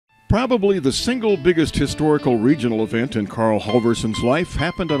Probably the single biggest historical regional event in Carl Halverson's life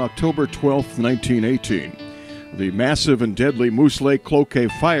happened on October 12, 1918. The massive and deadly Moose Lake Cloquet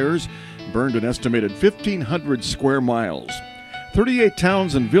fires burned an estimated 1,500 square miles. 38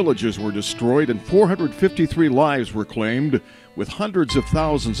 towns and villages were destroyed and 453 lives were claimed, with hundreds of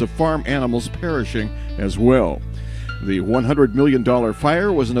thousands of farm animals perishing as well. The $100 million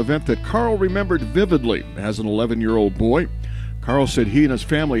fire was an event that Carl remembered vividly as an 11-year-old boy. Carl said he and his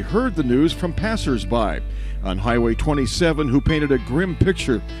family heard the news from passersby on Highway 27 who painted a grim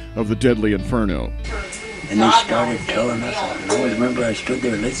picture of the deadly inferno. And they started telling us, and I always remember I stood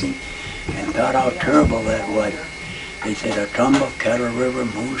there listening and thought how terrible that was. They said Autumnal, Kettle River,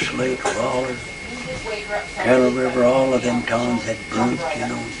 Moose Lake, Waller, Kettle River, all of them towns had burnt, you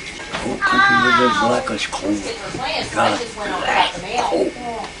know. The whole country was as black as coal. God, black coal.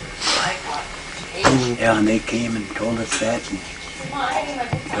 Yeah, and they came and told us that, and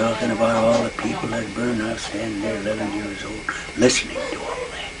talking about all the people that burned. I was standing there 11 years old, listening to all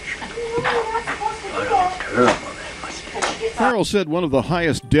that. But how terrible that must be. Carl said one of the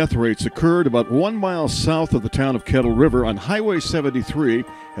highest death rates occurred about 1 mile south of the town of Kettle River on Highway 73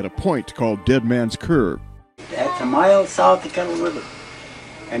 at a point called Dead Man's Curve. That's a mile south of Kettle River.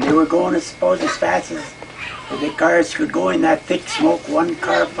 And they were going, I suppose, as fast as the cars could go in that thick smoke, one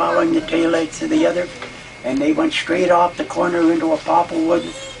car following the taillights of the other. And they went straight off the corner into a popple wood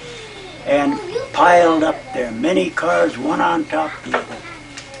and piled up there. Many cars, one on top of the other.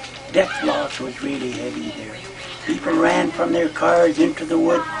 Death loss was really heavy there. People ran from their cars into the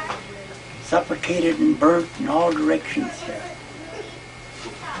wood, suffocated and burnt in all directions there.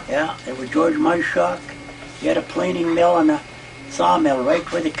 Yeah, there was George Mushock. He had a planing mill and a sawmill right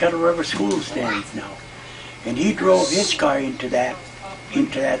where the Kettle River School stands now. And he drove his car into that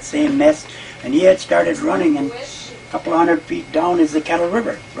same mess, and he had started running, and a couple 100 feet down is the Kettle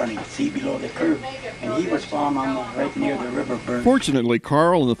River running, see, below the curve, and he was found right near the river burn. Fortunately,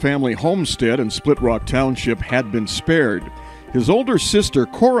 Carl and the family homestead in Split Rock Township had been spared. His older sister,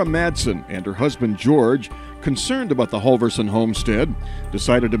 Cora Madsen, and her husband, George, concerned about the Halverson homestead,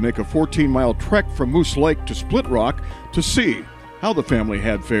 decided to make a 14-mile trek from Moose Lake to Split Rock to see how the family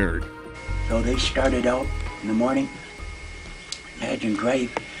had fared. So they started out in the morning. Imagine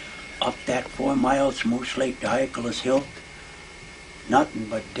drive up that 4 miles, Moose Lake to Highcliffe Hill. Nothing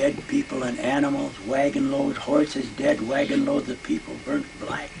but dead people and animals, wagon loads, horses dead, wagon loads of people burnt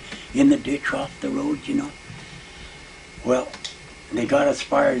black in the ditch off the road, you know. Well, they got as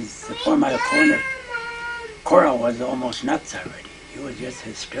far as the 4 mile corner. Cora was almost nuts already. He was just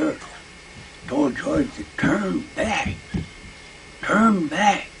hysterical. Told George to turn back. Turn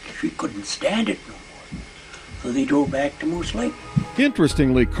back. She couldn't stand it no more. So they drove back to Moose Lake.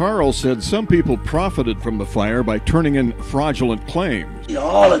 Interestingly, Carl said some people profited from the fire by turning in fraudulent claims.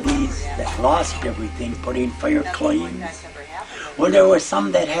 All of these that lost everything put in fire claims. Well, there were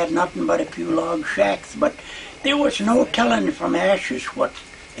some that had nothing but a few log shacks, but there was no telling from ashes what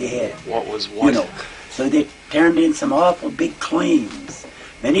they had. What was what? You know, so they turned in some awful big claims.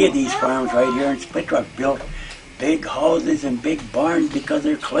 Many of these farms right here in Split Rock built big houses and big barns because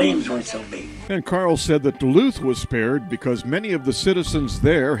their claims were so big. And Carl said that Duluth was spared because many of the citizens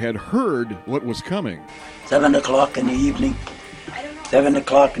there had heard what was coming. 7 o'clock in the evening. 7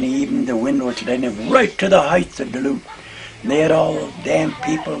 o'clock in the evening, the wind was blowing right to the heights of Duluth. And they had all those damn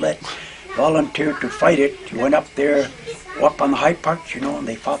people that volunteered to fight it. You went up there, up on the high parts, you know, and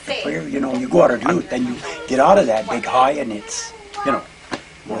they fought the fire. You know, you go out of Duluth, then you get out of that big high, and it's, you know,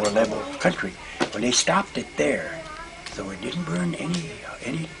 more level country. Well, they stopped it there, so it didn't burn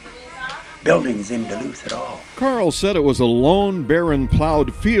any buildings in Duluth at all. Carl said it was a lone, barren,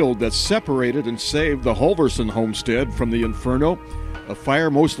 plowed field that separated and saved the Halverson homestead from the inferno. A fire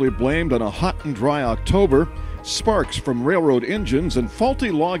mostly blamed on a hot and dry October, sparks from railroad engines, and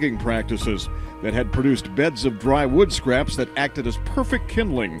faulty logging practices that had produced beds of dry wood scraps that acted as perfect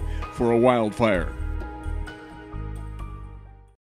kindling for a wildfire.